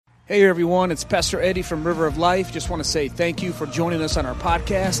Hey everyone, it's Pastor Eddie from River of Life. Just want to say thank you for joining us on our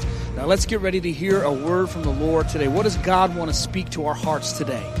podcast. Now let's get ready to hear a word from the Lord today. What does God want to speak to our hearts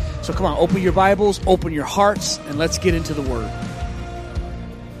today? So come on, open your Bibles, open your hearts, and let's get into the word.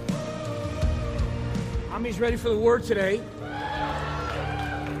 How many's ready for the word today?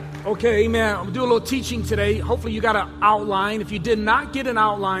 Okay, amen. I'm going to do a little teaching today. Hopefully you got an outline. If you did not get an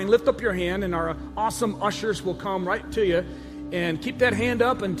outline, lift up your hand and our awesome ushers will come right to you. And keep that hand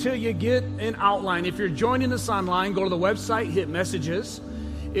up until you get an outline. If you're joining us online, go to the website, hit messages.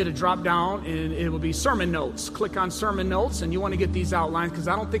 It'll drop down and it will be sermon notes. Click on sermon notes and you want to get these outlines because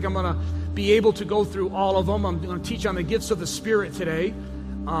I don't think I'm going to be able to go through all of them. I'm going to teach on the gifts of the Spirit today.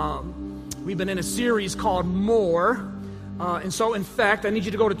 We've been in a series called More. And so, in fact, I need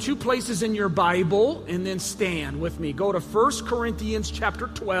you to go to two places in your Bible and then stand with me. Go to 1 Corinthians chapter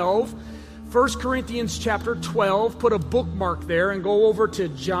 12. 1 Corinthians chapter 12, put a bookmark there and go over to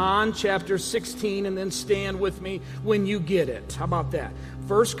John chapter 16 and then stand with me when you get it. How about that?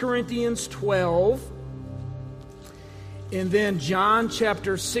 1 Corinthians 12 and then John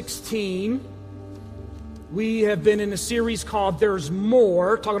chapter 16. We have been in a series called There's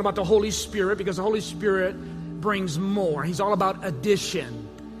More, talking about the Holy Spirit because the Holy Spirit brings more. He's all about addition.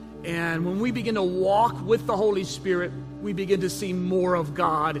 And when we begin to walk with the Holy Spirit, we begin to see more of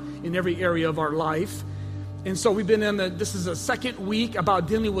God in every area of our life. And so we've been this is the second week about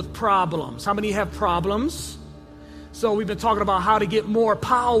dealing with problems. How many have problems? So we've been talking about how to get more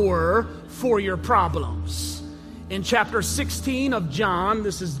power for your problems. In chapter 16 of John,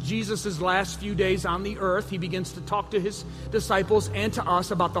 this is Jesus' last few days on the earth. He begins to talk to his disciples and to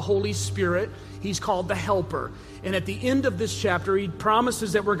us about the Holy Spirit. He's called the Helper. And at the end of this chapter, he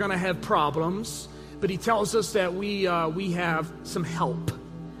promises that we're going to have problems. But he tells us that we have some help.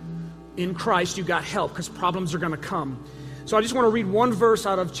 In Christ, you got help because problems are going to come. So I just want to read one verse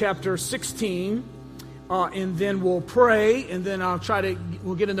out of chapter 16, and then we'll pray, and then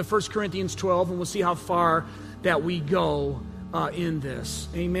we'll get into 1 Corinthians 12, and we'll see how far that we go in this.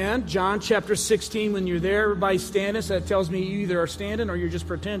 Amen? John chapter 16, when you're there, everybody standing. So that tells me you either are standing or you're just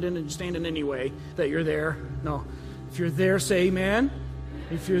pretending and standing anyway that you're there. No. If you're there, say amen.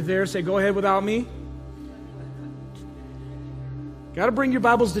 If you're there, say go ahead without me. Got to bring your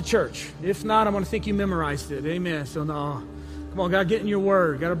Bibles to church. If not, I'm going to think you memorized it. Amen. So no. Come on, got to get in your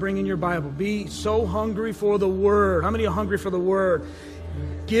Word. Got to bring in your Bible. Be so hungry for the Word. How many are hungry for the Word?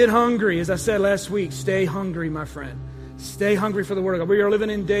 Get hungry. As I said last week, stay hungry, my friend. Stay hungry for the Word of God. We are living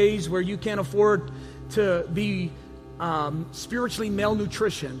in days where you can't afford to be spiritually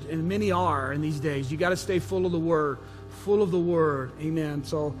malnutritioned, and many are in these days. You got to stay full of the Word. Full of the Word. Amen.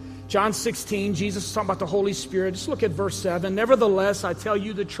 So John 16, Jesus is talking about the Holy Spirit. Just look at verse 7. Nevertheless, I tell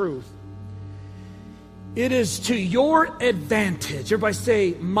you the truth. It is to your advantage. Everybody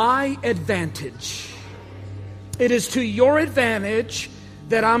say, my advantage. It is to your advantage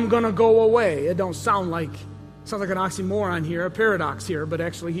that I'm going to go away. It don't sound like an oxymoron here, a paradox here, but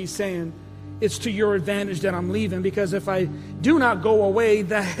actually he's saying it's to your advantage that I'm leaving because if I do not go away,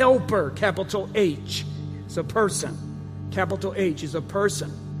 the Helper, capital H, is a person. Capital H is a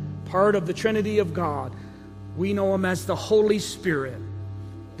person. Part of the Trinity of God. We know him as the Holy Spirit.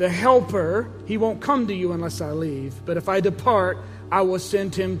 The Helper, he won't come to you unless I leave. But if I depart, I will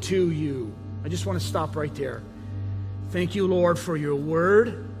send him to you. I just want to stop right there. Thank you, Lord, for your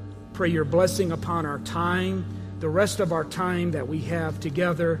word. Pray your blessing upon our time, the rest of our time that we have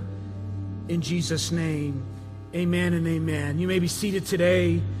together. In Jesus' name, amen and amen. You may be seated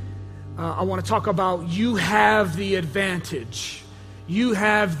today. I want to talk about you have the advantage. You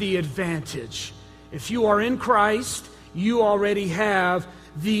have the advantage. If you are in Christ, you already have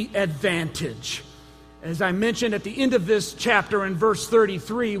the advantage. As I mentioned at the end of this chapter in verse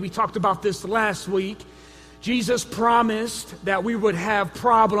 33, we talked about this last week. Jesus promised that we would have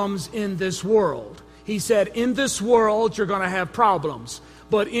problems in this world. He said, in this world, you're going to have problems.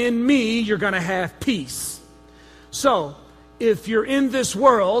 But in me, you're going to have peace. So, if you're in this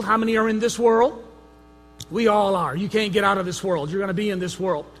world, how many are in this world? We all are. You can't get out of this world. You're going to be in this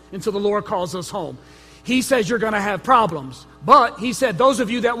world until the Lord calls us home. He says you're going to have problems. But he said, those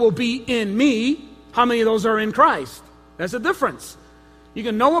of you that will be in me, how many of those are in Christ? That's the difference. You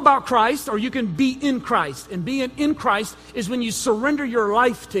can know about Christ or you can be in Christ. And being in Christ is when you surrender your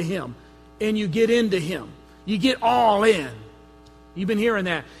life to him and you get into him. You get all in. You've been hearing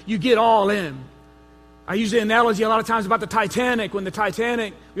that. You get all in. I use the analogy a lot of times about the Titanic. When the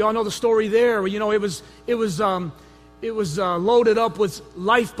Titanic, we all know the story there. You know, it was loaded up with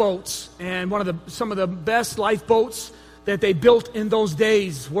lifeboats, and some of the best lifeboats that they built in those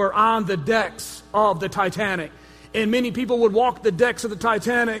days were on the decks of the Titanic. And many people would walk the decks of the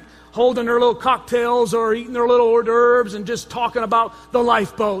Titanic holding their little cocktails or eating their little hors d'oeuvres and just talking about the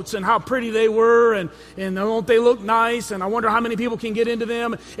lifeboats and how pretty they were and don't they look nice, and I wonder how many people can get into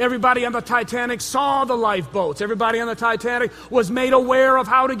them. Everybody on the Titanic saw the lifeboats. Everybody on the Titanic was made aware of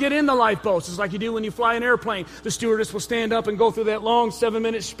how to get in the lifeboats. It's like you do when you fly an airplane. The stewardess will stand up and go through that long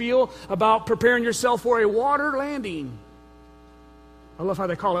 7-minute spiel about preparing yourself for a water landing. I love how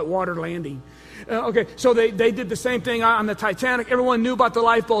they call it water landing. Okay, so they did the same thing on the Titanic. Everyone knew about the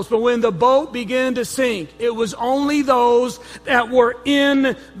lifeboats, but when the boat began to sink, it was only those that were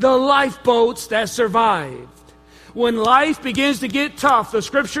in the lifeboats that survived. When life begins to get tough, the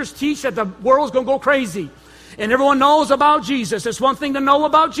scriptures teach that the world's going to go crazy. And everyone knows about Jesus. It's one thing to know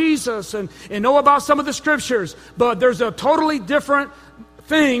about Jesus and know about some of the scriptures, but there's a totally different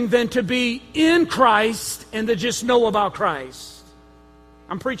thing than to be in Christ and to just know about Christ.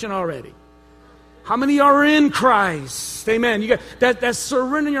 I'm preaching already. How many are in Christ? Amen. You got that's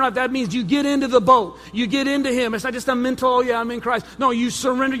surrendering your life. That means you get into the boat. You get into Him. It's not just a mental, oh yeah, I'm in Christ. No, you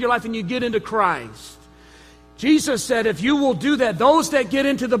surrender your life and you get into Christ. Jesus said, if you will do that, those that get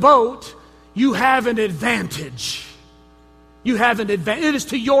into the boat, you have an advantage. You have an advantage. It is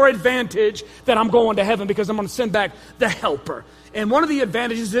to your advantage that I'm going to heaven because I'm going to send back the helper. And one of the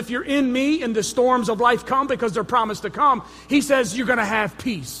advantages, if you're in me and the storms of life come, because they're promised to come, He says you're going to have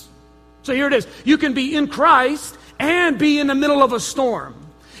peace. So here it is. You can be in Christ and be in the middle of a storm.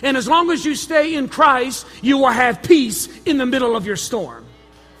 And as long as you stay in Christ, you will have peace in the middle of your storm.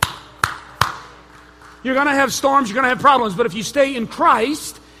 You're going to have storms, you're going to have problems, but if you stay in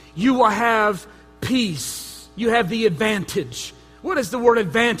Christ, you will have peace. You have the advantage. What is the word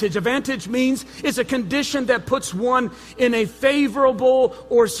advantage? Advantage means it's a condition that puts one in a favorable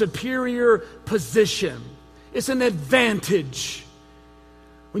or superior position. It's an advantage.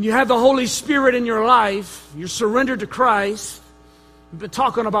 When you have the Holy Spirit in your life, you're surrendered to Christ. We've been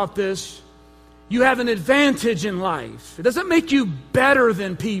talking about this. You have an advantage in life. It doesn't make you better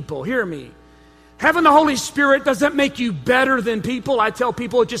than people. Hear me. Having the Holy Spirit doesn't make you better than people. I tell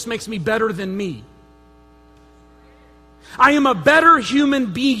people it just makes me better than me. I am a better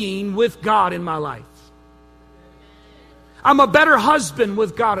human being with God in my life. I'm a better husband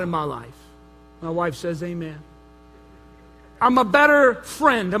with God in my life. My wife says amen. I'm a better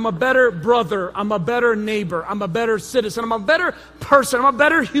friend. I'm a better brother. I'm a better neighbor. I'm a better citizen. I'm a better person. I'm a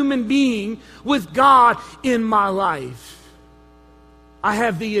better human being with God in my life. I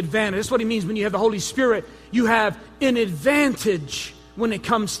have the advantage. That's what He means when you have the Holy Spirit. You have an advantage when it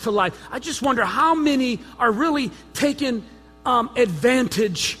comes to life. I just wonder how many are really taking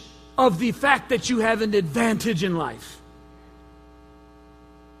advantage of the fact that you have an advantage in life.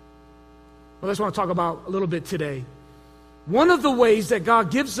 Well, that's what I want to talk about a little bit today. One of the ways that God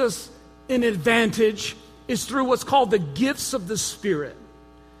gives us an advantage is through what's called the gifts of the Spirit.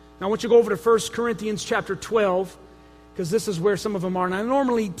 Now I want you to go over to 1 Corinthians chapter 12, because this is where some of them are. And I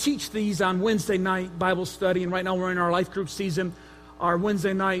normally teach these on Wednesday night Bible study, and right now we're in our life group season. Our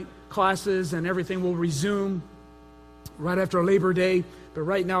Wednesday night classes and everything will resume right after Labor Day. But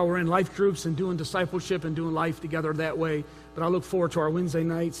right now we're in life groups and doing discipleship and doing life together that way. But I look forward to our Wednesday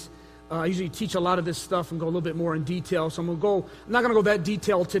nights. I usually teach a lot of this stuff and go a little bit more in detail. So I'm not going to go that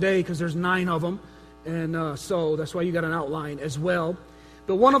detailed today because there's 9 of them. And so that's why you got an outline as well.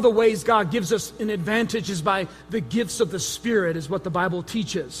 But one of the ways God gives us an advantage is by the gifts of the Spirit, is what the Bible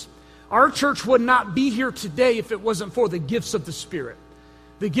teaches. Our church would not be here today if it wasn't for the gifts of the Spirit.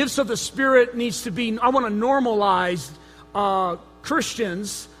 The gifts of the Spirit needs to be, I want to normalize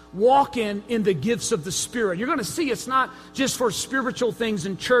Christians walking in the gifts of the Spirit. You're going to see it's not just for spiritual things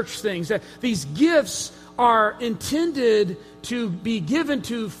and church things. That these gifts are intended to be given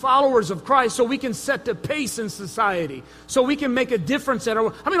to followers of Christ so we can set the pace in society, so we can make a difference.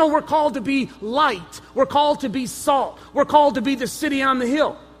 We're called to be light. We're called to be salt. We're called to be the city on the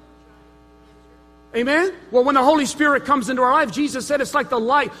hill. Amen? Well, when the Holy Spirit comes into our life, Jesus said it's like the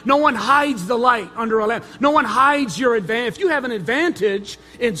light. No one hides the light under a lamp. No one hides your advantage. If you have an advantage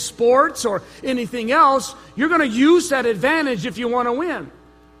in sports or anything else, you're going to use that advantage if you want to win.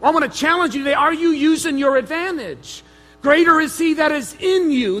 Well, I want to challenge you today. Are you using your advantage? Greater is He that is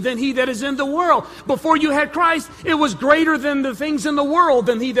in you than he that is in the world. Before you had Christ, it was greater than the things in the world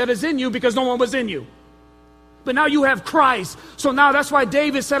than he that is in you, because no one was in you. But now you have Christ. So now that's why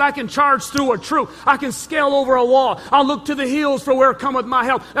David said, I can charge through a troop. I can scale over a wall. I'll look to the hills for where cometh my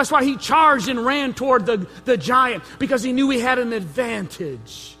help. That's why he charged and ran toward the giant, because he knew he had an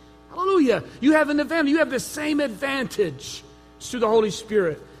advantage. Hallelujah. You have an advantage. You have the same advantage. It's through the Holy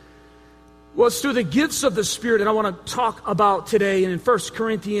Spirit. Well, it's through the gifts of the Spirit that I want to talk about today. And in 1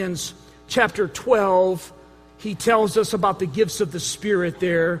 Corinthians chapter 12, he tells us about the gifts of the Spirit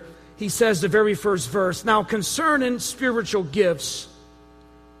there. He says the very first verse, "Now concerning spiritual gifts,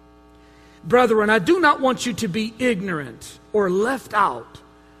 brethren, I do not want you to be ignorant or left out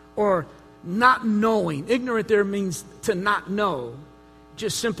or not knowing." Ignorant there means to not know.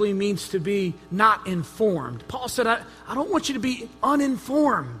 Just simply means to be not informed. Paul said, I don't want you to be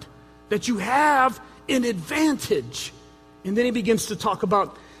uninformed, that you have an advantage. And then he begins to talk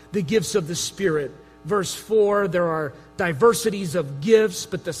about the gifts of the Spirit. Verse 4, there are diversities of gifts,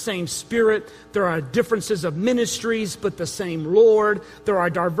 but the same Spirit. There are differences of ministries, but the same Lord. There are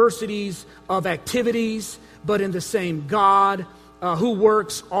diversities of activities, but in the same God, who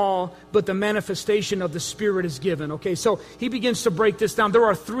works all, but the manifestation of the Spirit is given. Okay, so he begins to break this down. There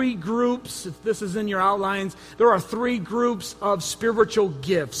are three groups. This is in your outlines. There are three groups of spiritual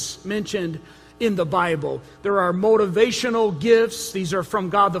gifts mentioned in the Bible. There are motivational gifts. These are from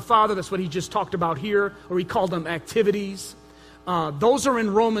God the Father. That's what he just talked about here, or he called them activities. Those are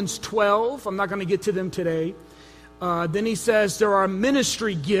in Romans 12. I'm not going to get to them today. Then he says there are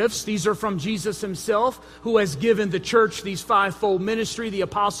ministry gifts. These are from Jesus himself, who has given the church these fivefold ministry: the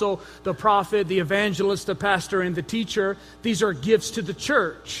apostle, the prophet, the evangelist, the pastor, and the teacher. These are gifts to the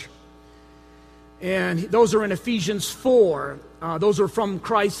church. And those are in Ephesians 4. Those are from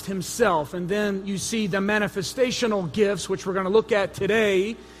Christ himself. And then you see the manifestational gifts, which we're going to look at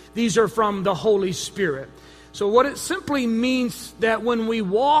today. These are from the Holy Spirit. So what it simply means that when we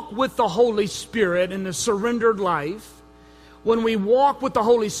walk with the Holy Spirit in the surrendered life, when we walk with the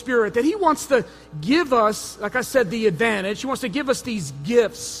Holy Spirit, that he wants to give us, like I said, the advantage. He wants to give us these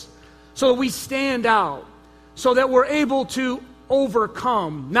gifts so that we stand out, so that we're able to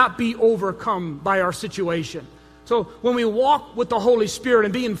overcome, not be overcome by our situation. So when we walk with the Holy Spirit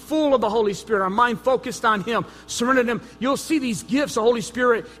and being full of the Holy Spirit, our mind focused on him, surrendered to him, you'll see these gifts. The Holy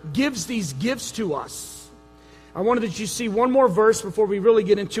Spirit gives these gifts to us. I wanted that you see one more verse before we really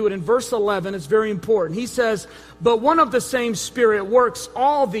get into it. In verse 11, it's very important. He says, "But one of the same Spirit works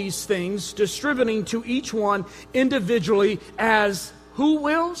all these things, distributing to each one individually as," who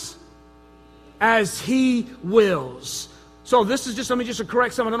wills? As he wills. So this is just, let me just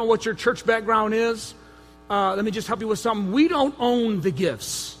correct something. I don't know what your church background is. Let me just help you with something. We don't own the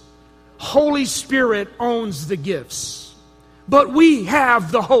gifts. Holy Spirit owns the gifts. But we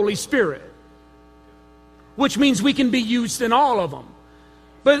have the Holy Spirit, which means we can be used in all of them.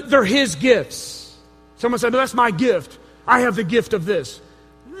 But they're his gifts. Someone said, "No, that's my gift. I have the gift of this."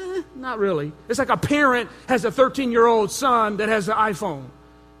 Not really. It's like a parent has a 13-year-old son that has an iPhone.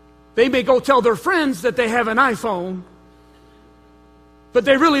 They may go tell their friends that they have an iPhone, but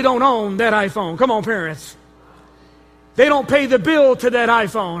they really don't own that iPhone. Come on, parents. They don't pay the bill to that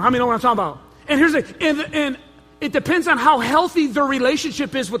iPhone. How many know what I'm talking about? And here's and it depends on how healthy their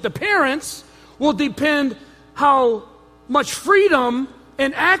relationship is with the parents, will depend how much freedom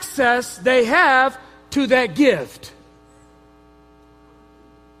and access they have to that gift.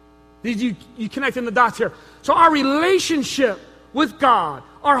 You connecting the dots here. So our relationship with God,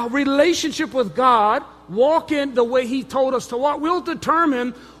 walking the way he told us to walk, will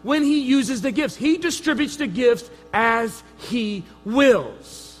determine when he uses the gifts. He distributes the gifts as he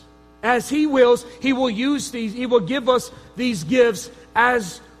wills. As he wills, he will use these, he will give us these gifts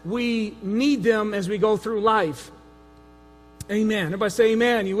as we need them as we go through life. Amen. Everybody say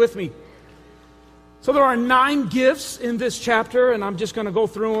amen. You with me? So there are 9 gifts in this chapter, and I'm just going to go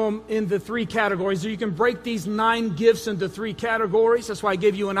through them in the 3 categories. So you can break these 9 gifts into 3 categories. That's why I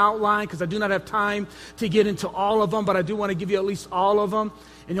gave you an outline, because I do not have time to get into all of them, but I do want to give you at least all of them.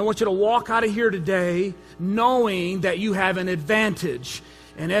 And I want you to walk out of here today knowing that you have an advantage.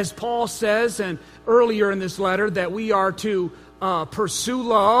 And as Paul says, and earlier in this letter, that we are to pursue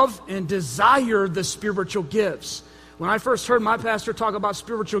love and desire the spiritual gifts. When I first heard my pastor talk about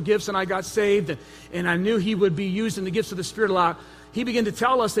spiritual gifts and I got saved and I knew he would be using the gifts of the Spirit a lot, he began to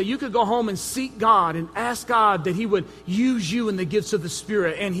tell us that you could go home and seek God and ask God that he would use you in the gifts of the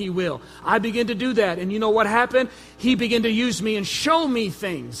Spirit, and he will. I began to do that, and you know what happened? He began to use me and show me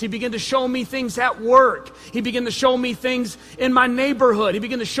things. He began to show me things at work. He began to show me things in my neighborhood. He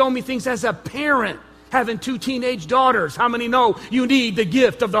began to show me things as a parent, having 2 teenage daughters. How many know you need the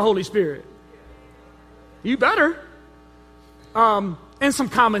gift of the Holy Spirit? You better. And some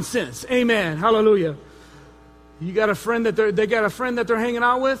common sense. Amen. Hallelujah. You got a friend that they got a friend that they're hanging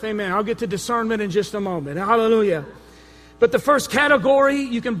out with? Amen. I'll get to discernment in just a moment. Hallelujah. But the first category,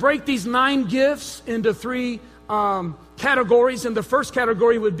 you can break these 9 gifts into 3 categories. And the first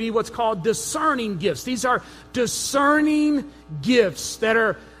category would be what's called discerning gifts. These are discerning gifts that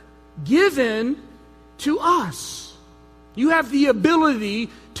are given to us. You have the ability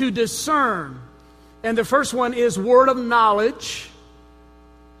to discern. And the first one is word of knowledge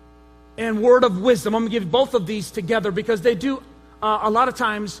and word of wisdom. I'm going to give both of these together because they do a lot of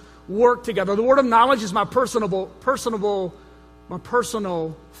times work together. The word of knowledge is my personal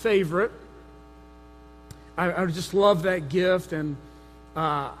favorite. I just love that gift, and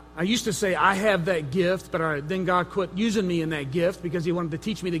I used to say I have that gift, but then God quit using me in that gift because He wanted to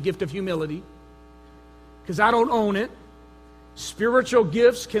teach me the gift of humility, because I don't own it. Spiritual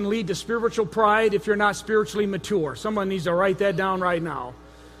gifts can lead to spiritual pride if you're not spiritually mature. Someone needs to write that down right now.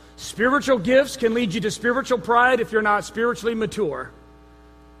 Spiritual gifts can lead you to spiritual pride if you're not spiritually mature.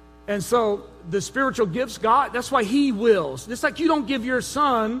 And so the spiritual gifts, God, that's why He wills. It's like you don't give your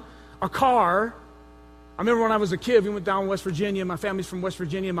son a car. I remember when I was a kid, we went down to West Virginia. My family's from West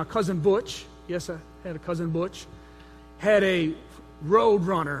Virginia. My cousin Butch, yes, I had a cousin Butch, had a Road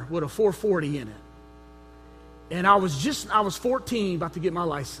Runner with a 440 in it. And I was 14, about to get my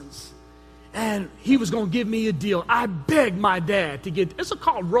license. And he was going to give me a deal. I begged my dad to get, it's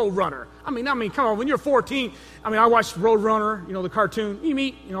called Road Runner. I mean, come on, when you're 14, I watched Road Runner, the cartoon,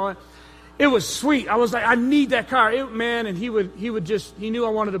 it was sweet. I was like, I need that car. And he knew I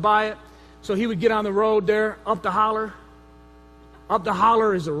wanted to buy it. So he would get on the road there, up the holler. Up the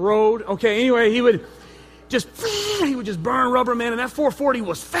holler is a road. Okay, anyway, he would just burn rubber, man, and that 440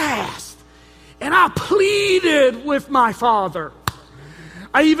 was fast. And I pleaded with my father.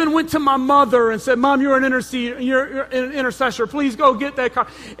 I even went to my mother and said, Mom, you're an intercessor. Please go get that car.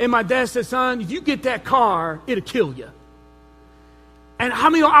 And my dad said, son, if you get that car, it'll kill you. And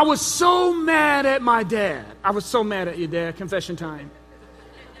I was so mad at my dad. I was so mad at you, Dad. Confession time.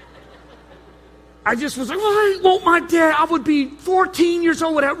 I just was like, well, I want my dad. I would be 14 years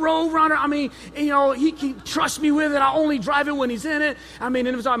old with that Road Runner. He can trust me with it. I only drive it when he's in it. And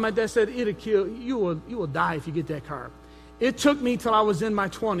it was all my dad said, it'll kill you. You will die if you get that car. It took me till I was in my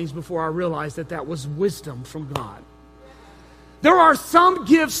 20s before I realized that was wisdom from God. There are some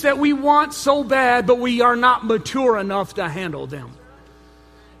gifts that we want so bad, but we are not mature enough to handle them.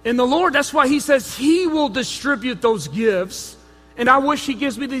 And the Lord, that's why He says He will distribute those gifts. And I wish He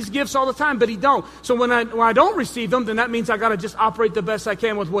gives me these gifts all the time, but He don't. So when I don't receive them, then that means I got to just operate the best I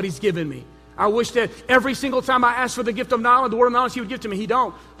can with what He's given me. I wish that every single time I ask for the gift of knowledge, the word of knowledge, He would give to me. He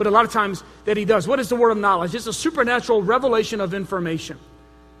don't. But a lot of times that He does. What is the word of knowledge? It's a supernatural revelation of information.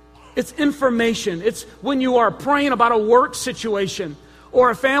 It's information. It's when you are praying about a work situation or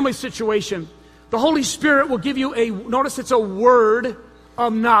a family situation, the Holy Spirit will give you notice it's a word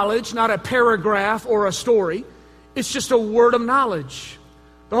of knowledge, not a paragraph or a story. It's just a word of knowledge.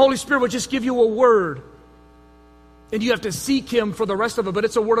 The Holy Spirit will just give you a word. And you have to seek Him for the rest of it. But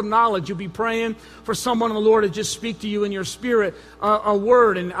it's a word of knowledge. You'll be praying for someone, and the Lord to just speak to you in your spirit a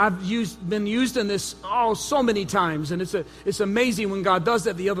word. And I've been used in this so many times. And it's amazing when God does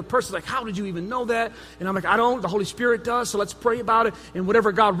that. The other person's like, how did you even know that? And I'm like, I don't. The Holy Spirit does. So let's pray about it. And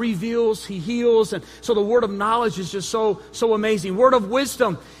whatever God reveals, He heals. And so the word of knowledge is just so amazing. Word of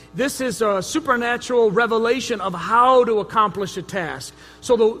wisdom. This is a supernatural revelation of how to accomplish a task.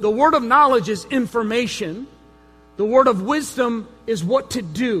 So the word of knowledge is information. The word of wisdom is what to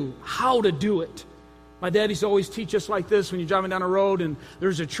do, how to do it. My dad used to always teach us like this when you're driving down a road and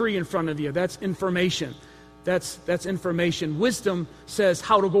there's a tree in front of you. That's information. That's information. Wisdom says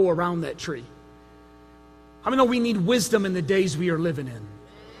how to go around that tree. How many know we need wisdom in the days we are living in?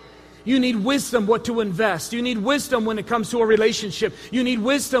 You need wisdom what to invest. You need wisdom when it comes to a relationship. You need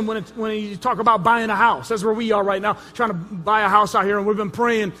wisdom when you talk about buying a house. That's where we are right now, trying to buy a house out here. And we've been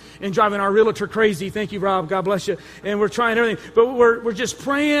praying and driving our realtor crazy. Thank you, Rob. God bless you. And we're trying everything. But we're just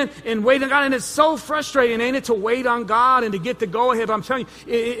praying and waiting on God. And it's so frustrating, ain't it, to wait on God and to get the go-ahead. But I'm telling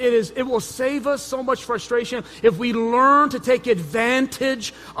you, it will save us so much frustration if we learn to take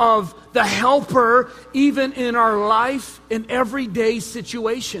advantage of the helper even in our life in everyday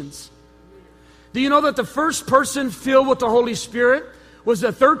situations. Do you know that the first person filled with the Holy Spirit was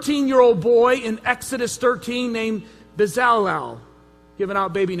a 13-year-old boy in Exodus 13 named Bezalel? Giving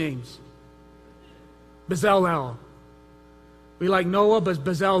out baby names. Bezalel. We like Noah, but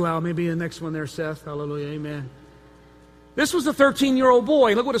Bezalel, maybe the next one there, Seth. Hallelujah, amen. This was a 13-year-old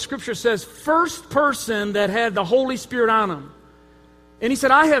boy. Look what the scripture says. First person that had the Holy Spirit on him. And he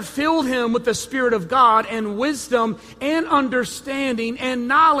said, I have filled him with the Spirit of God and wisdom and understanding and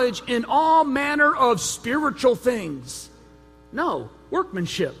knowledge in all manner of spiritual things. No,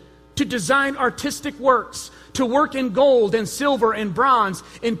 workmanship. to design artistic works, to work in gold and silver and bronze,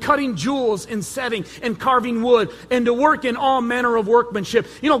 in cutting jewels, in setting and carving wood, and to work in all manner of workmanship.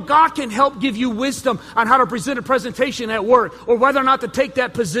 You know, God can help give you wisdom on how to present a presentation at work, or whether or not to take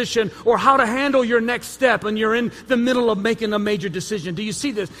that position, or how to handle your next step when you're in the middle of making a major decision. Do you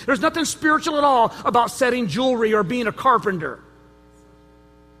see this? There's nothing spiritual at all about setting jewelry or being a carpenter.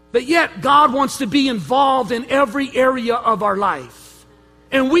 But yet, God wants to be involved in every area of our life.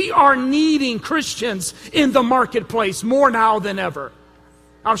 And we are needing Christians in the marketplace more now than ever.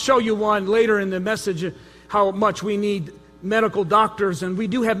 I'll show you one later in the message, how much we need medical doctors. And we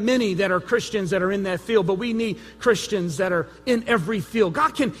do have many that are Christians that are in that field, but we need Christians that are in every field.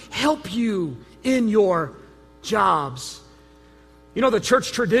 God can help you in your jobs. You know, the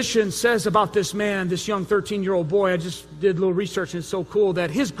church tradition says about this man, this young 13-year-old boy, I just did a little research and it's so cool, that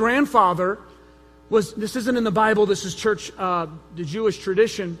his grandfather was, this isn't in the Bible, this is church, the Jewish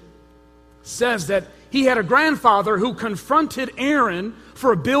tradition, says that he had a grandfather who confronted Aaron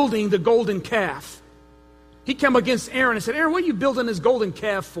for building the golden calf. He came against Aaron and said, Aaron, what are you building this golden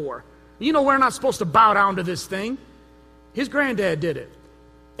calf for? You know we're not supposed to bow down to this thing. His granddad did it.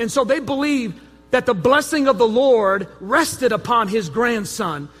 And so they believe that the blessing of the Lord rested upon his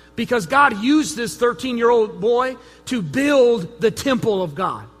grandson because God used this 13-year-old boy to build the temple of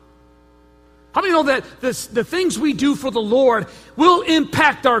God. How many know that the things we do for the Lord will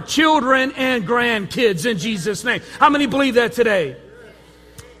impact our children and grandkids in Jesus' name? How many believe that today?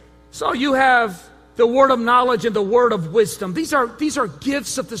 So you have the word of knowledge and the word of wisdom. These are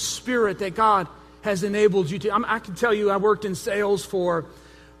gifts of the Spirit that God has enabled you to. I can tell you I worked in sales for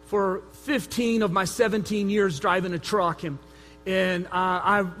 15 of my 17 years driving a truck. And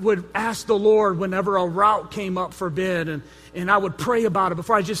I would ask the Lord whenever a route came up for bid, and I would pray about it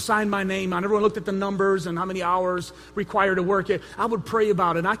before I just signed my name on. Everyone looked at the numbers and how many hours required to work it. I would pray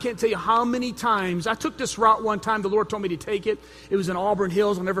about it. And I can't tell you how many times. I took this route one time. The Lord told me to take it. It was in Auburn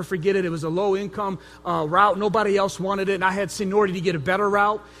Hills. I'll never forget it. It was a low-income route. Nobody else wanted it, and I had seniority to get a better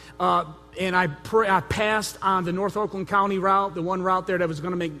route. And I passed on the North Oakland County route, the one route there that was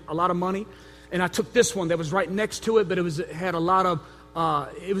going to make a lot of money. And I took this one that was right next to it, but it had a lot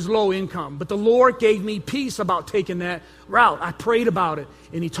of, it was low income. But the Lord gave me peace about taking that route. I prayed about it,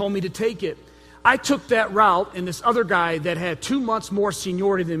 and He told me to take it. I took that route, and this other guy that had 2 months more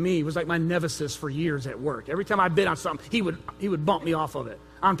seniority than me was like my nemesis for years at work. Every time I bid on something, he would bump me off of it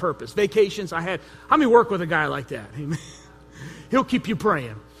on purpose. Vacations I had. How many work with a guy like that? He'll keep you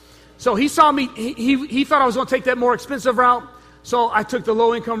praying. So he saw me, he thought I was going to take that more expensive route. So I took the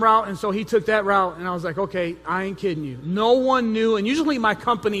low-income route, and so he took that route, and I was like, okay, I ain't kidding you. No one knew, and usually my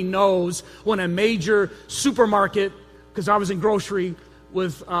company knows when a major supermarket, because I was in grocery,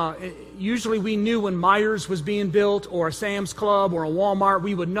 usually we knew when Meijer's was being built, or a Sam's Club, or a Walmart,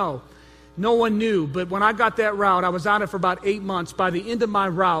 we would know. No one knew, but when I got that route, I was on it for about 8 months. By the end of my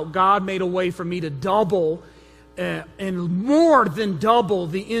route, God made a way for me to double and more than double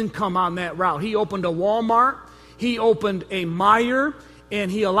the income on that route. He opened a Walmart. He opened a Meijer, and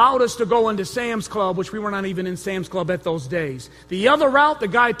he allowed us to go into Sam's Club, which we were not even in Sam's Club at those days. The other route the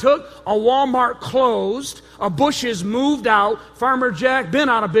guy took, a Walmart closed, a Bush's moved out, Farmer Jack been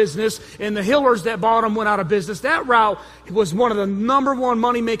out of business, and the Hillers that bought him went out of business. That route was one of the number one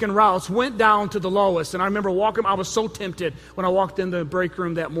money-making routes, went down to the lowest. And I remember I was so tempted when I walked in the break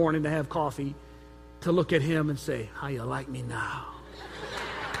room that morning to have coffee, to look at him and say, how you like me now?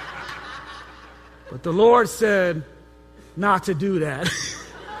 But the Lord said not to do that.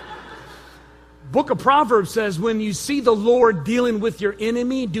 Book of Proverbs says, when you see the Lord dealing with your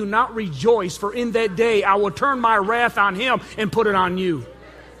enemy, do not rejoice, for in that day I will turn my wrath on him and put it on you.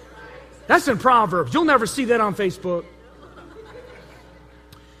 That's in Proverbs. You'll never see that on Facebook.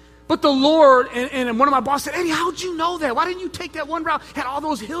 But the Lord, and one of my bosses said, Eddie, how'd you know that? Why didn't you take that one route? Had all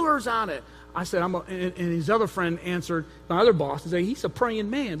those Hillers on it. I said, and his other friend answered, my other boss, and said, he's a praying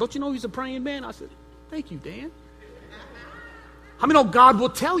man. Don't you know he's a praying man? I said, thank you, Dan. How many know God will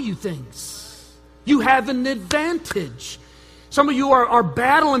tell you things? You have an advantage. Some of you are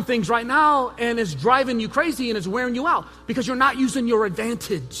battling things right now, and it's driving you crazy, and it's wearing you out because you're not using your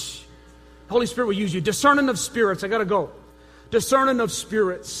advantage. The Holy Spirit will use you. Discerning of spirits. I got to go. Discerning of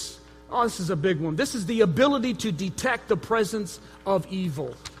spirits. Oh, this is a big one. This is the ability to detect the presence of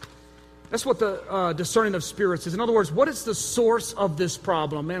evil. That's what the discerning of spirits is. In other words, what is the source of this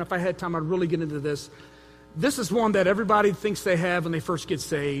problem? Man, if I had time, I'd really get into this. This is one that everybody thinks they have when they first get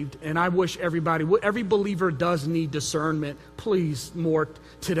saved, and I wish every believer does need discernment. Please, more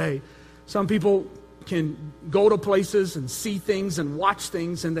today. Some people can go to places and see things and watch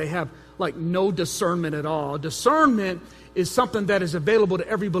things, and they have like no discernment at all. Discernment is something that is available to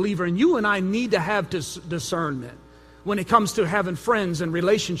every believer, and you and I need to have discernment when it comes to having friends and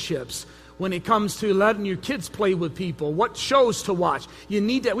relationships, when it comes to letting your kids play with people, what shows to watch. You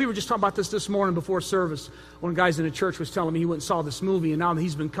need that. We were just talking about this morning before service. One of the guys in the church was telling me he went and saw this movie, and now that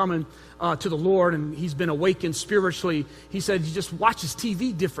he's been coming to the Lord and he's been awakened spiritually, he said he just watches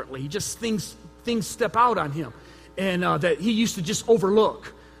TV differently. He just things step out on him, and that he used to just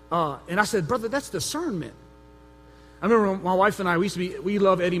overlook. And I said, brother, that's discernment. I remember my wife and I, we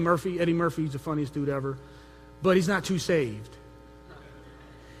love Eddie Murphy. Eddie Murphy's the funniest dude ever, but he's not too saved.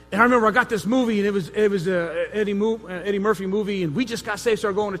 And I remember I got this movie, and it was a Eddie Murphy movie, and we just got saved,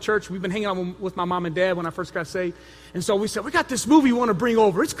 started going to church. We've been hanging out with my mom and dad when I first got saved. And so we said, we got this movie we want to bring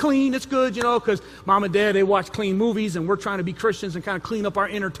over. It's clean, it's good, because mom and dad, they watch clean movies, and we're trying to be Christians and kind of clean up our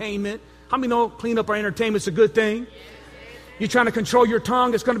entertainment. How many know clean up our entertainment's a good thing? You're trying to control your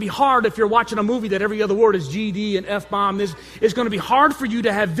tongue. It's going to be hard if you're watching a movie that every other word is GD and F-bomb. It's going to be hard for you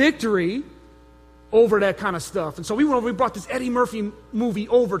to have victory over that kind of stuff. And so we brought this Eddie Murphy movie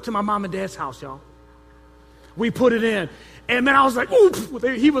over to my mom and dad's house, y'all. We put it in. And man, I was like, ooh,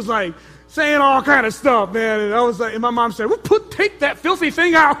 he was like saying all kind of stuff, man. And I was like, and my mom said, take that filthy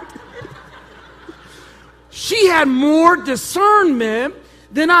thing out. She had more discernment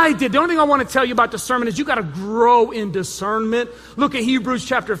than I did. The only thing I want to tell you about discernment is you got to grow in discernment. Look at Hebrews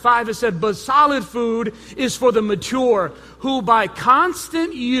chapter 5. It said, but solid food is for the mature, who by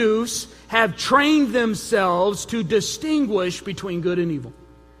constant use have trained themselves to distinguish between good and evil.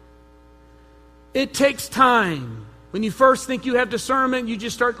 It takes time. When you first think you have discernment, you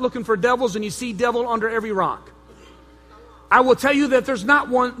just start looking for devils, and you see devil under every rock. I will tell you that there's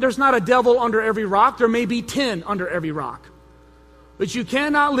not a devil under every rock. There may be 10 under every rock. But you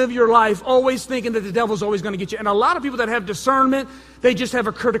cannot live your life always thinking that the devil's always going to get you. And a lot of people that have discernment, they just have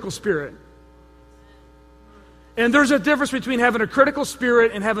a critical spirit. And there's a difference between having a critical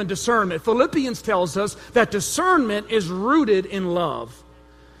spirit and having discernment. Philippians tells us that discernment is rooted in love.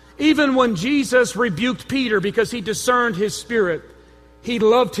 Even when Jesus rebuked Peter because he discerned his spirit, he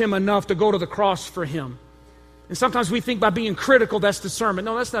loved him enough to go to the cross for him. And sometimes we think by being critical, that's discernment.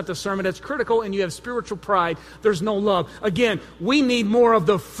 No, that's not discernment. That's critical, and you have spiritual pride. There's no love. Again, we need more of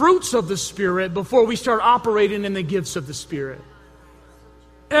the fruits of the Spirit before we start operating in the gifts of the Spirit.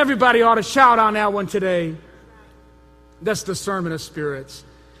 Everybody ought to shout on that one today. That's discernment of spirits.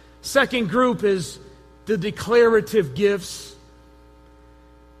 Second group is the declarative gifts.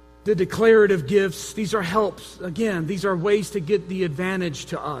 The declarative gifts, these are helps. Again, these are ways to get the advantage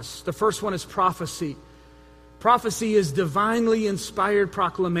to us. The first one is prophecy. Prophecy is divinely inspired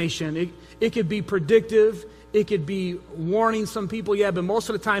proclamation. It could be predictive. It could be warning some people, but most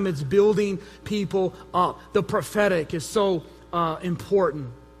of the time it's building people up. The prophetic is so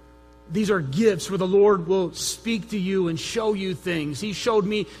important. These are gifts where the Lord will speak to you and show you things. He showed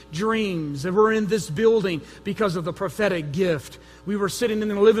me dreams, and we're in this building because of the prophetic gift. We were sitting in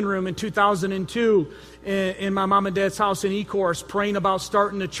the living room in 2002 in my mom and dad's house in Ecorse praying about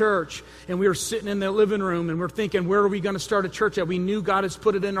starting a church. And we were sitting in the living room and we're thinking, where are we going to start a church at? We knew God has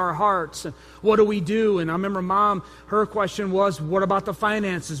put it in our hearts. And what do we do? And I remember Mom, her question was, what about the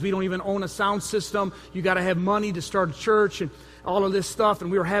finances? We don't even own a sound system. You got to have money to start a church and all of this stuff.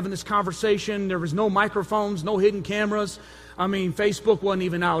 And we were having this conversation. There was no microphones, no hidden cameras. I mean, Facebook wasn't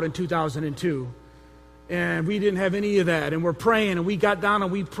even out in 2002. And we didn't have any of that. And we're praying, and we got down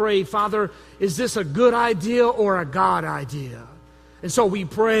and we prayed, Father, is this a good idea or a God idea? And so we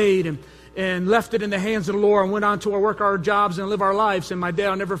prayed and left it in the hands of the Lord and went on to work our jobs and live our lives. And my dad,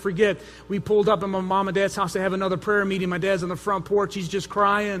 I'll never forget, we pulled up at my mom and dad's house to have another prayer meeting. My dad's on the front porch. He's just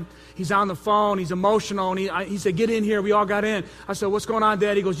crying. He's on the phone. He's emotional. And he said, get in here. We all got in. I said, what's going on,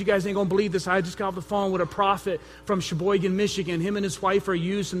 Dad? He goes, you guys ain't going to believe this. I just got off the phone with a prophet from Sheboygan, Michigan. Him and his wife are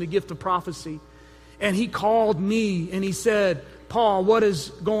used in the gift of prophecy. And he called me and he said, Paul, what is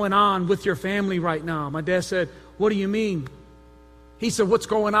going on with your family right now? My dad said, what do you mean? He said, what's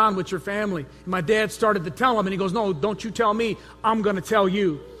going on with your family? And my dad started to tell him, and he goes, no, don't you tell me. I'm going to tell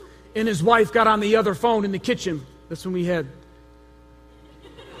you. And his wife got on the other phone in the kitchen. That's when we had.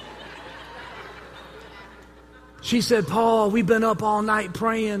 She said, Paul, we've been up all night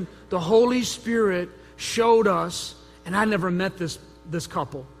praying. The Holy Spirit showed us, and I never met this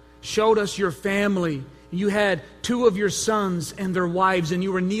couple, showed us your family. You had 2 of your sons and their wives, and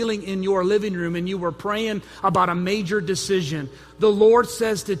you were kneeling in your living room and you were praying about a major decision. The Lord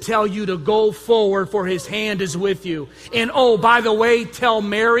says to tell you to go forward, for His hand is with you. And oh, by the way, tell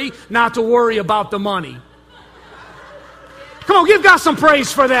Mary not to worry about the money. Come on, give God some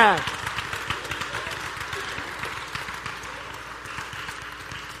praise for that.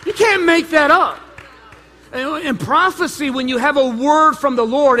 You can't make that up. In prophecy, when you have a word from the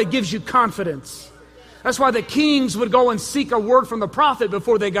Lord, it gives you confidence. That's why the kings would go and seek a word from the prophet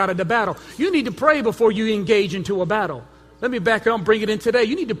before they got into battle. You need to pray before you engage into a battle. Let me back up and bring it in today.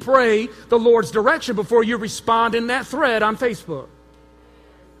 You need to pray the Lord's direction before you respond in that thread on Facebook.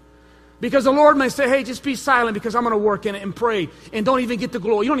 Because the Lord may say, hey, just be silent because I'm going to work in it and pray. And don't even get the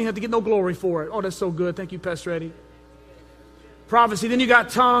glory. You don't even have to get no glory for it. Oh, that's so good. Thank you, Pastor Eddie. Prophecy. Then you got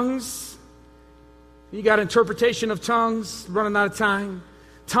tongues. You got interpretation of tongues. Running out of time.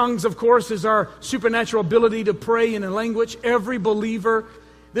 Tongues, of course, is our supernatural ability to pray in a language. Every believer,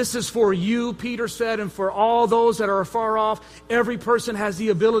 this is for you, Peter said, and for all those that are far off. Every person has the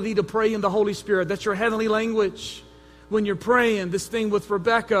ability to pray in the Holy Spirit. That's your heavenly language. When you're praying, this thing with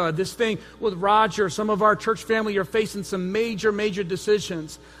Rebecca, this thing with Roger, some of our church family are facing some major, major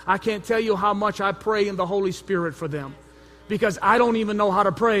decisions. I can't tell you how much I pray in the Holy Spirit for them. Because I don't even know how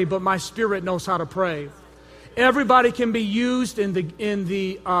to pray, but my spirit knows how to pray. Everybody can be used in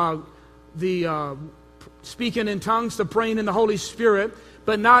the speaking in tongues, the praying in the Holy Spirit,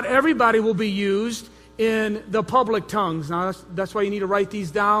 but not everybody will be used in the public tongues. Now, that's why you need to write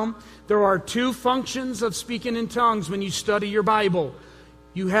these down. There are two functions of speaking in tongues when you study your Bible.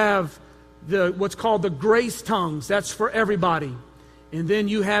 You have what's called the grace tongues. That's for everybody. And then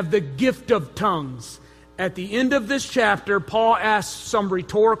you have the gift of tongues. At the end of this chapter, Paul asks some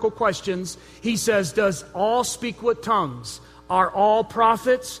rhetorical questions. He says, does all speak with tongues? Are all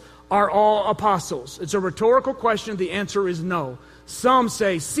prophets? Are all apostles? It's a rhetorical question. The answer is no. Some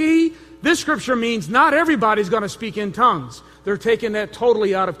say, see, this scripture means not everybody's going to speak in tongues. They're taking that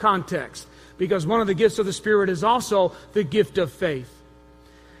totally out of context. Because one of the gifts of the Spirit is also the gift of faith.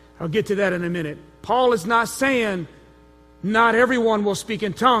 I'll get to that in a minute. Paul is not saying not everyone will speak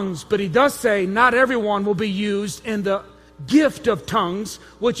in tongues, but he does say not everyone will be used in the gift of tongues,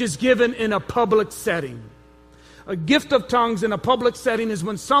 which is given in a public setting. A gift of tongues in a public setting is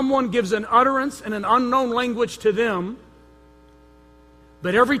when someone gives an utterance in an unknown language to them.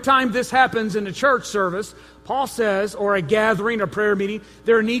 But every time this happens in a church service, Paul says, or a gathering, a prayer meeting,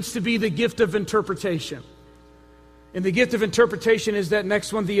 there needs to be the gift of interpretation. And the gift of interpretation is that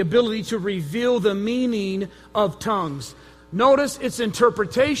next one, the ability to reveal the meaning of tongues. Notice it's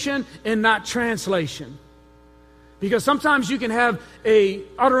interpretation and not translation. Because sometimes you can have a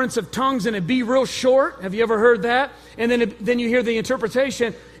utterance of tongues and it be real short. Have you ever heard that? And then you hear the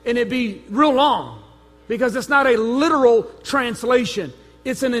interpretation and it be real long. Because it's not a literal translation.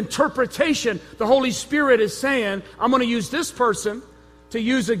 It's an interpretation. The Holy Spirit is saying, I'm going to use this person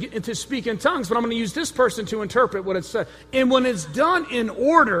to speak in tongues, but I'm going to use this person to interpret what it says. And when it's done in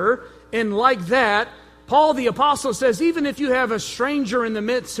order and like that, Paul the Apostle says, even if you have a stranger in the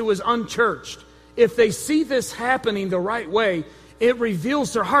midst who is unchurched, if they see this happening the right way, it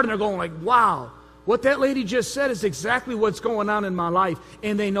reveals their heart and they're going like, wow, what that lady just said is exactly what's going on in my life,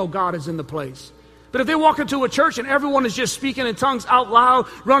 and they know God is in the place. But if they walk into a church and everyone is just speaking in tongues out loud,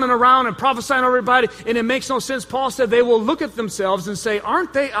 running around and prophesying to everybody, and it makes no sense, Paul said they will look at themselves and say,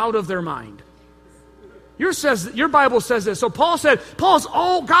 aren't they out of their mind? Your Bible says this. So Paul said,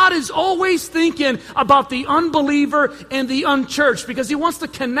 God is always thinking about the unbeliever and the unchurched because he wants to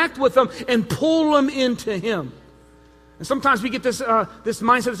connect with them and pull them into him. And sometimes we get this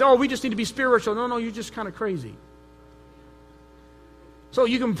mindset that, we just need to be spiritual. No, you're just kind of crazy. So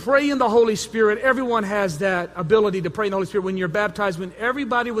you can pray in the Holy Spirit. Everyone has that ability to pray in the Holy Spirit. When you're baptized, when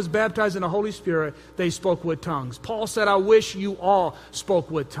everybody was baptized in the Holy Spirit, they spoke with tongues. Paul said, I wish you all spoke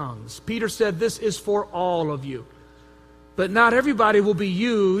with tongues. Peter said, this is for all of you. But not everybody will be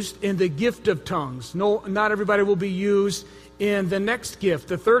used in the gift of tongues. No, not everybody will be used in the next gift.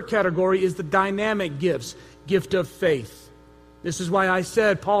 The third category is the dynamic gifts, gift of faith. This is why I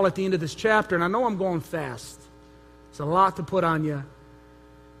said, Paul, at the end of this chapter, and I know I'm going fast. It's a lot to put on you.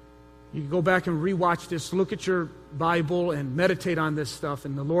 You can go back and rewatch this, look at your Bible and meditate on this stuff,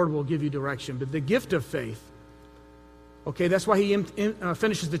 and the Lord will give you direction. But the gift of faith, okay, that's why he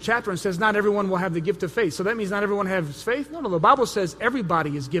finishes the chapter and says not everyone will have the gift of faith. So that means not everyone has faith? No, the Bible says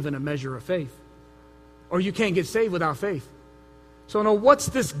everybody is given a measure of faith. Or you can't get saved without faith. So now what's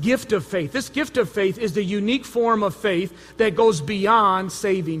this gift of faith? This gift of faith is the unique form of faith that goes beyond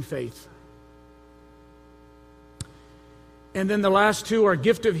saving faith. And then the last two are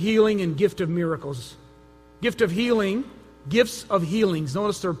gift of healing and gift of miracles. Gift of healing, gifts of healings.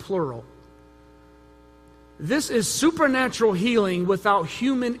 Notice they're plural. This is supernatural healing without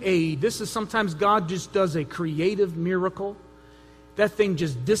human aid. This is sometimes God just does a creative miracle. That thing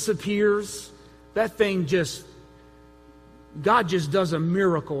just disappears. God just does a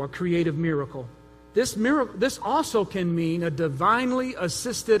miracle, a creative miracle. This also can mean a divinely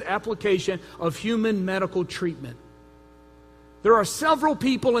assisted application of human medical treatment. There are several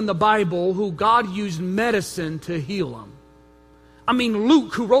people in the Bible who God used medicine to heal them. I mean,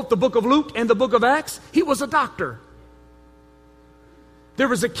 Luke, who wrote the book of Luke and the book of Acts, he was a doctor. There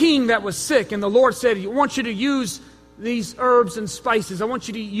was a king that was sick, and the Lord said, I want you to use these herbs and spices. I want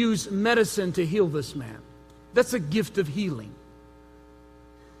you to use medicine to heal this man. That's a gift of healing.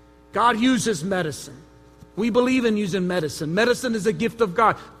 God uses medicine. We believe in using medicine. Medicine is a gift of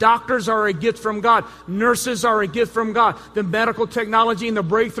God. Doctors are a gift from God. Nurses are a gift from God. The medical technology and the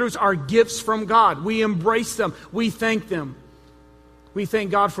breakthroughs are gifts from God. We embrace them. We thank them. We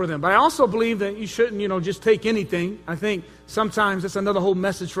thank God for them. But I also believe that you shouldn't, just take anything. I think sometimes that's another whole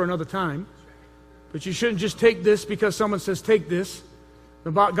message for another time. But you shouldn't just take this because someone says take this.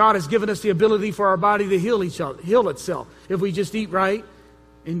 God has given us the ability for our body to heal itself. If we just eat right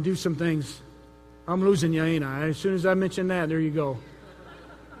and do some things. I'm losing you, ain't I? As soon as I mention that, there you go.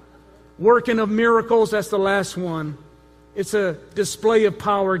 Working of miracles, that's the last one. It's a display of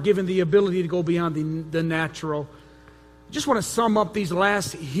power given the ability to go beyond the natural. I just want to sum up these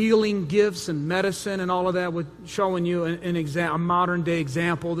last healing gifts and medicine and all of that with showing you a modern day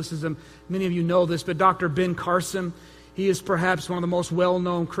example. Many of you know this, but Dr. Ben Carson, he is perhaps one of the most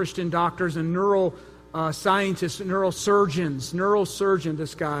well-known Christian doctors and neurosurgeon,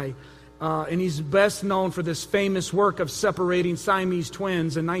 this guy. And he's best known for this famous work of separating Siamese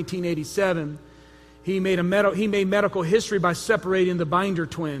twins in 1987. He made medical history by separating the Binder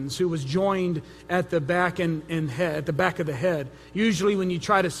twins, who was joined at the back and head, at the back of the head. Usually, when you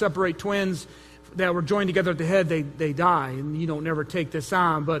try to separate twins that were joined together at the head, they die, and you don't never take this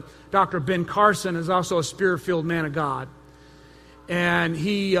on. But Dr. Ben Carson is also a spirit-filled man of God, and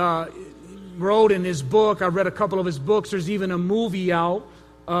he wrote in his book. I read a couple of his books. There's even a movie out.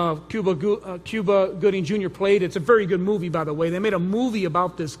 Cuba Gooding Jr. played. It's a very good movie, by the way. They made a movie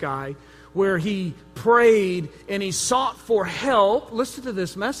about this guy where he prayed and he sought for help. Listen to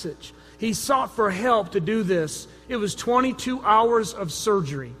this message. He sought for help to do this. It was 22 hours of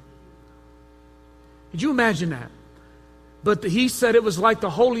surgery. Could you imagine that? But he said it was like the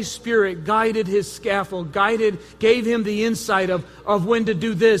Holy Spirit guided his scaffold, gave him the insight of when to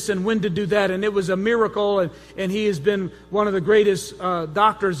do this and when to do that. And it was a miracle, and he has been one of the greatest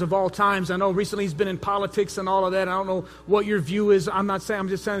doctors of all times. I know recently he's been in politics and all of that. I don't know what your view is. I'm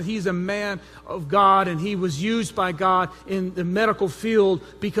just saying he's a man of God, and he was used by God in the medical field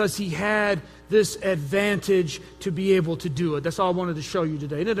because he had this advantage to be able to do it. That's all I wanted to show you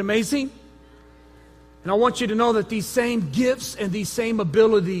today. Isn't it amazing? And I want you to know that these same gifts and these same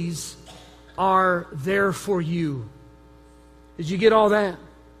abilities are there for you. Did you get all that?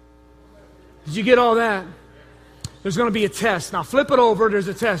 Did you get all that? There's going to be a test. Now flip it over. There's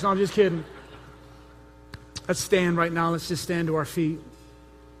a test. No, I'm just kidding. Let's stand right now. Let's just stand to our feet.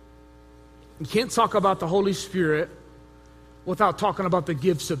 You can't talk about the Holy Spirit without talking about the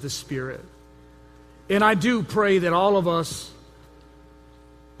gifts of the Spirit. And I do pray that all of us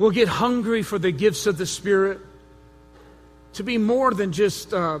we'll get hungry for the gifts of the Spirit, to be more than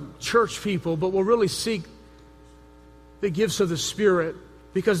just church people, but we'll really seek the gifts of the Spirit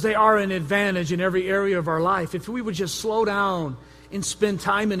because they are an advantage in every area of our life. If we would just slow down and spend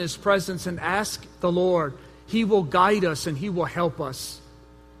time in His presence and ask the Lord, He will guide us and He will help us.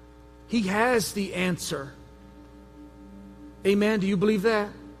 He has the answer. Amen. Do you believe that?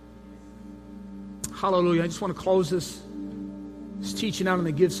 Hallelujah. I just want to close this teaching out on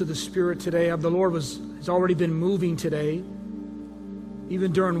the gifts of the Spirit today. The Lord has already been moving today,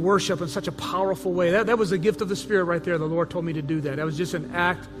 even during worship in such a powerful way. That was a gift of the Spirit right there. The Lord told me to do that. That was just an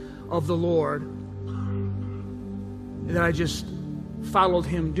act of the Lord. And that I just followed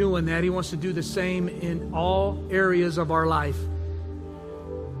Him doing that. He wants to do the same in all areas of our life.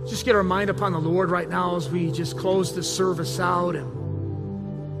 Just get our mind upon the Lord right now as we just close this service out. And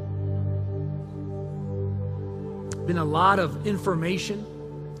been a lot of information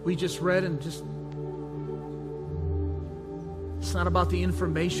we just read, and just it's not about the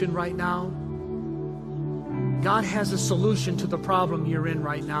information right now. God has a solution to the problem you're in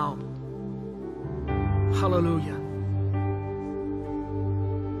right now. Hallelujah.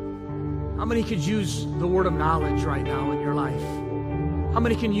 How many could use the word of knowledge right now in your life? How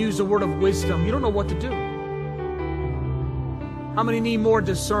many can use the word of wisdom? You don't know what to do. How many need more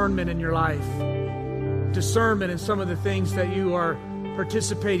discernment in your life? Discernment in some of the things that you are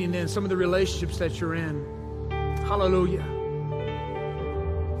participating in, some of the relationships that you're in. Hallelujah.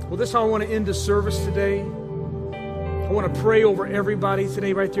 Well, this is how I want to end the service today. I want to pray over everybody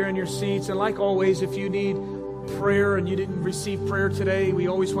today right there in your seats. And like always, if you need prayer and you didn't receive prayer today, we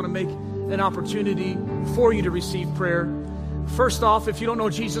always want to make an opportunity for you to receive prayer. First off, if you don't know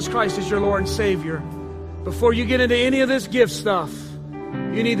Jesus Christ as your Lord and Savior, before you get into any of this gift stuff,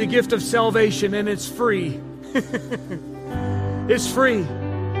 you need the gift of salvation, and it's free. It's free.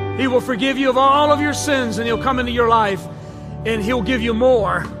 He will forgive you of all of your sins, and He'll come into your life, and He'll give you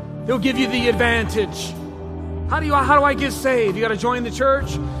more. He'll give you the advantage. How do I get saved? You got to join the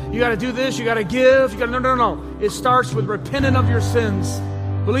church. You got to do this. You got to give. No. It starts with repenting of your sins,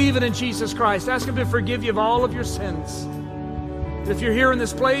 believing in Jesus Christ. Ask Him to forgive you of all of your sins. If you're here in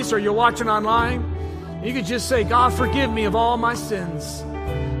this place or you're watching online, you could just say, God, forgive me of all my sins.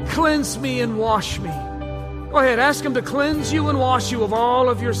 Cleanse me and wash me. Go ahead, ask Him to cleanse you and wash you of all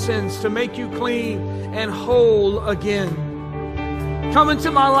of your sins, to make you clean and whole again. Come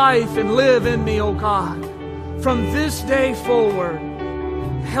into my life and live in me, oh God. From this day forward,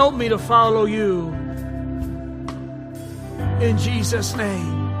 help me to follow you. In Jesus'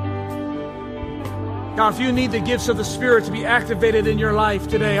 name. Now, if you need the gifts of the Spirit to be activated in your life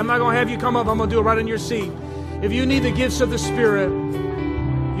today, I'm not going to have you come up. I'm going to do it right in your seat. If you need the gifts of the Spirit,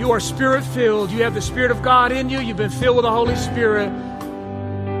 you are Spirit-filled. You have the Spirit of God in you. You've been filled with the Holy Spirit.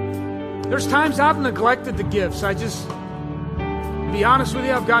 There's times I've neglected the gifts. To be honest with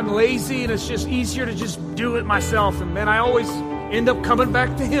you, I've gotten lazy, and it's just easier to just do it myself. And then I always end up coming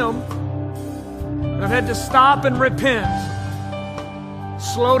back to Him. And I've had to stop and repent,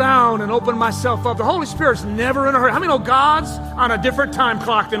 slow down and open myself up. The Holy Spirit's never in a hurry. How many know God's on a different time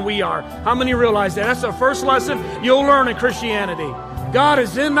clock than we are? How many realize that? That's the first lesson you'll learn in Christianity. God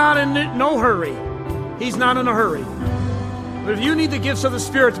is not in no hurry. He's not in a hurry. But if you need the gifts of the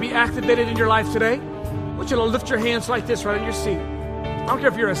Spirit to be activated in your life today, I want you to lift your hands like this right in your seat. I don't care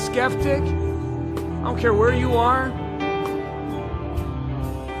if you're a skeptic. I don't care where you are.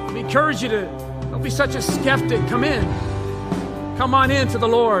 I encourage you to don't be such a skeptic. Come in. Come on in to the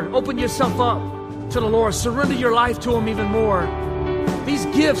Lord. Open yourself up to the Lord. Surrender your life to Him even more. These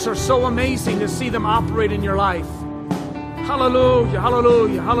gifts are so amazing to see them operate in your life. Hallelujah,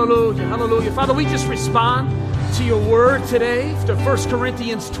 hallelujah, hallelujah, hallelujah. Father, we just respond to your word today, to 1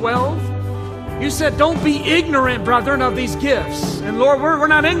 Corinthians 12. You said, don't be ignorant, brethren, of these gifts. And Lord, we're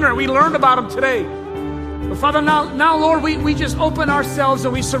not ignorant. We learned about them today. But Father, now Lord, we just open ourselves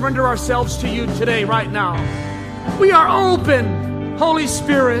and we surrender ourselves to you today, right now. We are open, Holy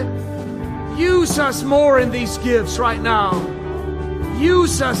Spirit. Use us more in these gifts right now.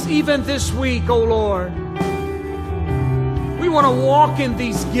 Use us even this week, oh Lord. We want to walk in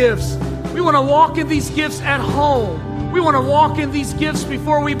these gifts. We want to walk in these gifts at home. We want to walk in these gifts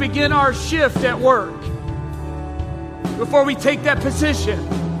before we begin our shift at work. Before we take that position.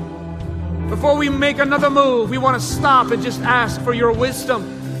 Before we make another move, we want to stop and just ask for your wisdom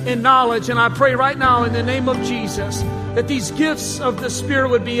and knowledge. And I pray right now in the name of Jesus that these gifts of the Spirit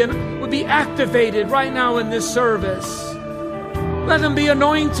would be activated right now in this service. Let them be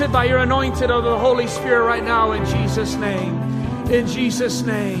anointed by your anointed of the Holy Spirit right now in Jesus' name. In Jesus'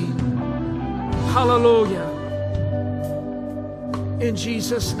 name. Hallelujah. In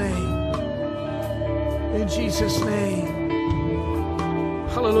Jesus' name. In Jesus' name.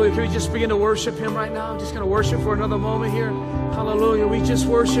 Hallelujah. Can we just begin to worship Him right now? I'm just going to worship for another moment here. Hallelujah. We just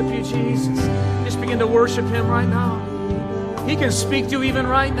worship you, Jesus. Just begin to worship Him right now. He can speak to you even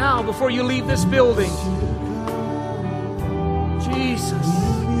right now before you leave this building. Jesus.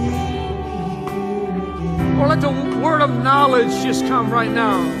 Or let the word of knowledge just come right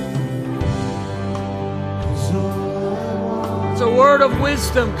now. The word of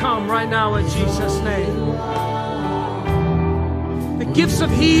wisdom come right now in Jesus' name. The gifts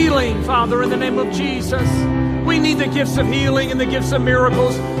of healing, Father, in the name of Jesus. We need the gifts of healing and the gifts of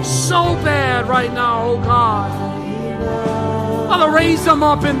miracles so bad right now, oh God. Father, raise them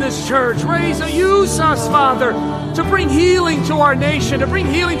up in this church. Use us, Father, to bring healing to our nation, to bring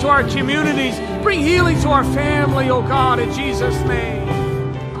healing to our communities, bring healing to our family, oh God, in Jesus' name.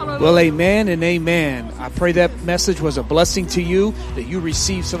 Well, amen and amen. I pray that message was a blessing to you, that you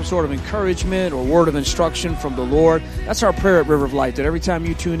received some sort of encouragement or word of instruction from the Lord. That's our prayer at River of Life, that every time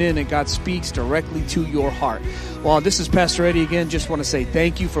you tune in, that God speaks directly to your heart. Well, this is Pastor Eddie again. Just want to say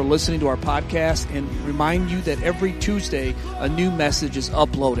thank you for listening to our podcast and remind you that every Tuesday, a new message is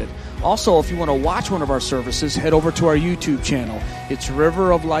uploaded. Also, if you want to watch one of our services, head over to our YouTube channel. It's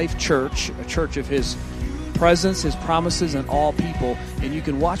River of Life Church, a church of His presence, His promises, and all people. And you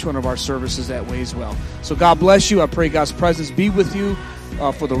can watch one of our services that way as well. So God bless you. I pray God's presence be with you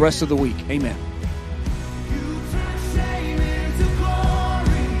for the rest of the week. Amen.